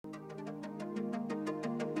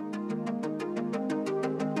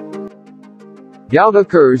Gout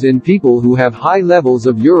occurs in people who have high levels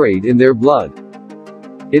of urate in their blood.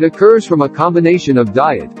 It occurs from a combination of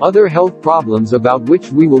diet, other health problems about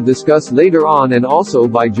which we will discuss later on, and also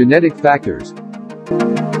by genetic factors.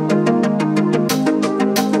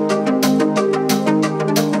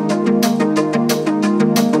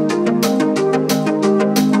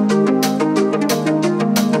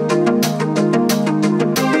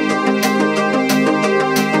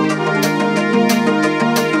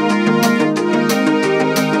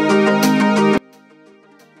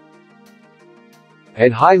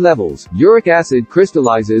 At high levels, uric acid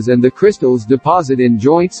crystallizes and the crystals deposit in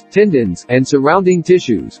joints, tendons, and surrounding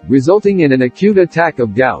tissues, resulting in an acute attack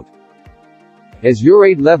of gout. As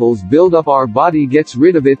urate levels build up, our body gets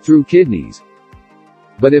rid of it through kidneys.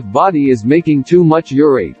 But if body is making too much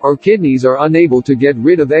urate, or kidneys are unable to get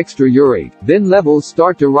rid of extra urate, then levels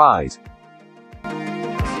start to rise.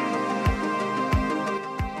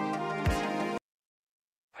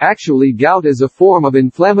 Actually, gout is a form of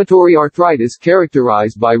inflammatory arthritis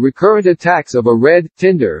characterized by recurrent attacks of a red,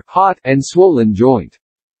 tender, hot, and swollen joint.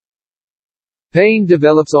 Pain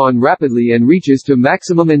develops on rapidly and reaches to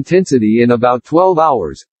maximum intensity in about 12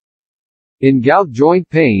 hours. In gout, joint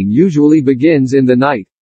pain usually begins in the night.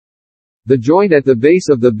 The joint at the base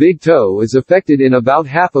of the big toe is affected in about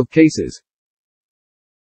half of cases.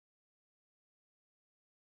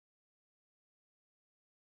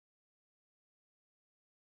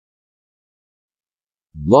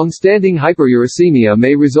 Long-standing hyperuricemia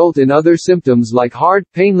may result in other symptoms like hard,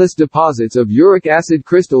 painless deposits of uric acid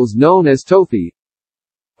crystals known as tophi.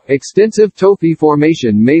 Extensive tophi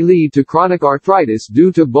formation may lead to chronic arthritis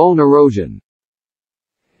due to bone erosion.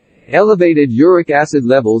 Elevated uric acid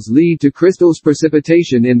levels lead to crystals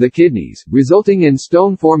precipitation in the kidneys, resulting in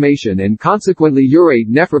stone formation and consequently urate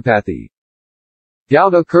nephropathy.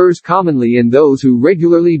 Gout occurs commonly in those who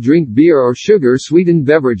regularly drink beer or sugar-sweetened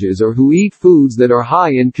beverages, or who eat foods that are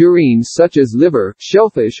high in purines such as liver,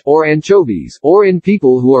 shellfish, or anchovies, or in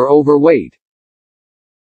people who are overweight.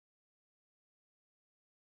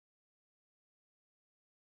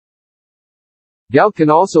 Gout can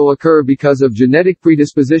also occur because of genetic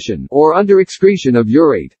predisposition, or underexcretion of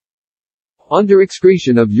urate.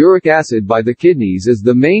 Underexcretion of uric acid by the kidneys is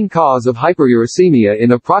the main cause of hyperuricemia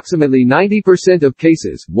in approximately 90% of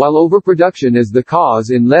cases, while overproduction is the cause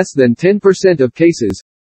in less than 10% of cases.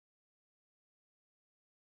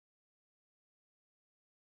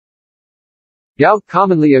 Gout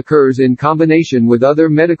commonly occurs in combination with other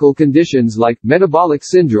medical conditions like metabolic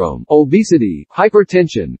syndrome, obesity,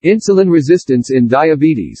 hypertension, insulin resistance in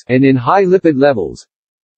diabetes, and in high lipid levels.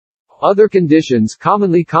 Other conditions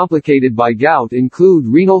commonly complicated by gout include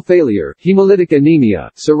renal failure, hemolytic anemia,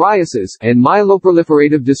 psoriasis, and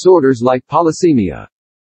myeloproliferative disorders like polycythemia.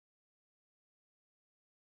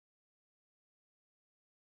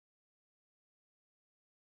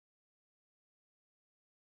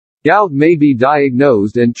 Gout may be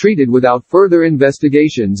diagnosed and treated without further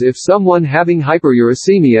investigations if someone having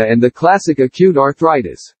hyperuricemia and the classic acute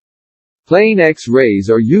arthritis. Plain X-rays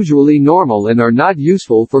are usually normal and are not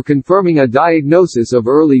useful for confirming a diagnosis of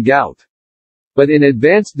early gout. But in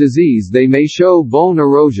advanced disease they may show bone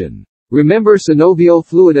erosion. Remember, synovial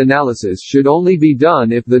fluid analysis should only be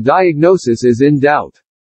done if the diagnosis is in doubt.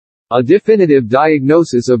 A definitive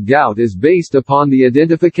diagnosis of gout is based upon the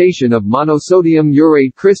identification of monosodium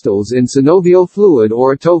urate crystals in synovial fluid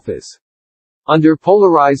or apophis. Under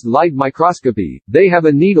polarized light microscopy, they have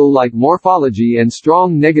a needle-like morphology and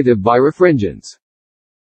strong negative birefringence.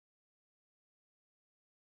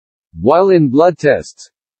 While in blood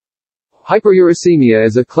tests, hyperuricemia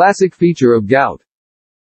is a classic feature of gout.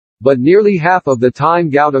 But nearly half of the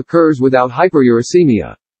time gout occurs without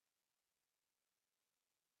hyperuricemia.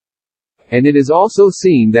 And it is also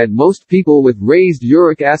seen that most people with raised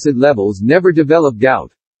uric acid levels never develop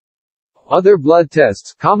gout. Other blood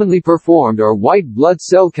tests commonly performed are white blood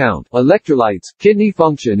cell count, electrolytes, kidney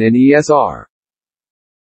function, and ESR.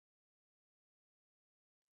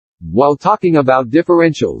 While talking about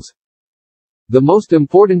differentials, the most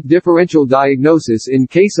important differential diagnosis in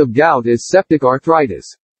case of gout is septic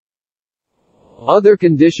arthritis. Other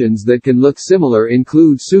conditions that can look similar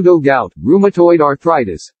include pseudo-gout, rheumatoid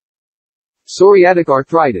arthritis, psoriatic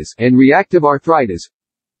arthritis, and reactive arthritis.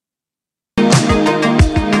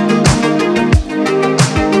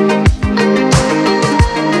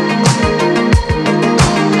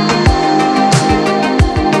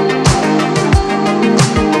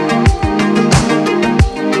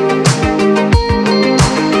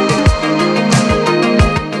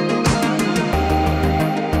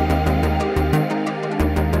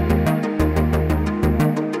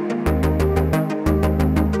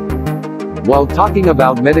 while talking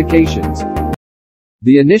about medications.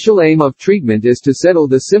 The initial aim of treatment is to settle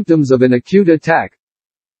the symptoms of an acute attack.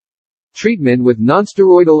 Treatment with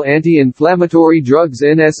nonsteroidal anti-inflammatory drugs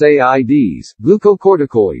NSAIDs,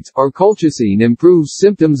 glucocorticoids, or colchicine improves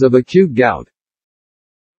symptoms of acute gout.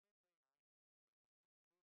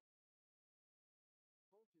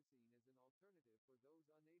 Glucocorticoids have been found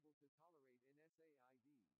to be as effective as NSAIDs and may be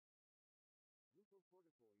used if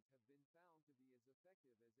contraindications exist for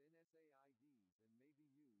NSAIDs. They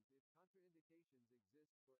also lead to improvement when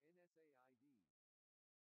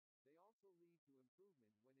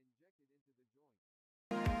injected into the joint.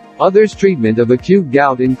 Others treatment of acute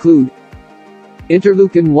gout include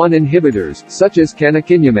interleukin-1 inhibitors, such as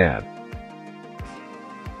canakinumab.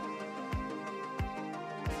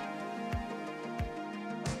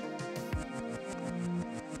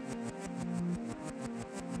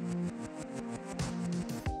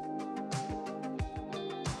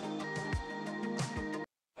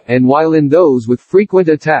 And while in those with frequent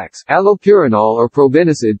attacks, allopurinol or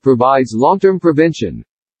probenecid provides long-term prevention.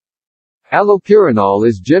 Allopurinol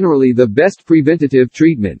is generally the best preventative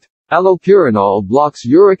treatment. Allopurinol blocks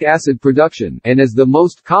uric acid production, and is the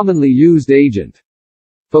most commonly used agent.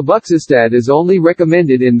 Febuxostat is only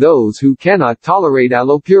recommended in those who cannot tolerate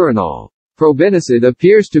allopurinol. Probenecid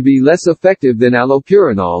appears to be less effective than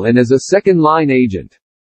allopurinol and is a second-line agent.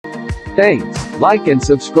 Thanks. Like and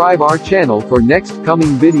subscribe our channel for next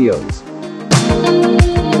coming videos.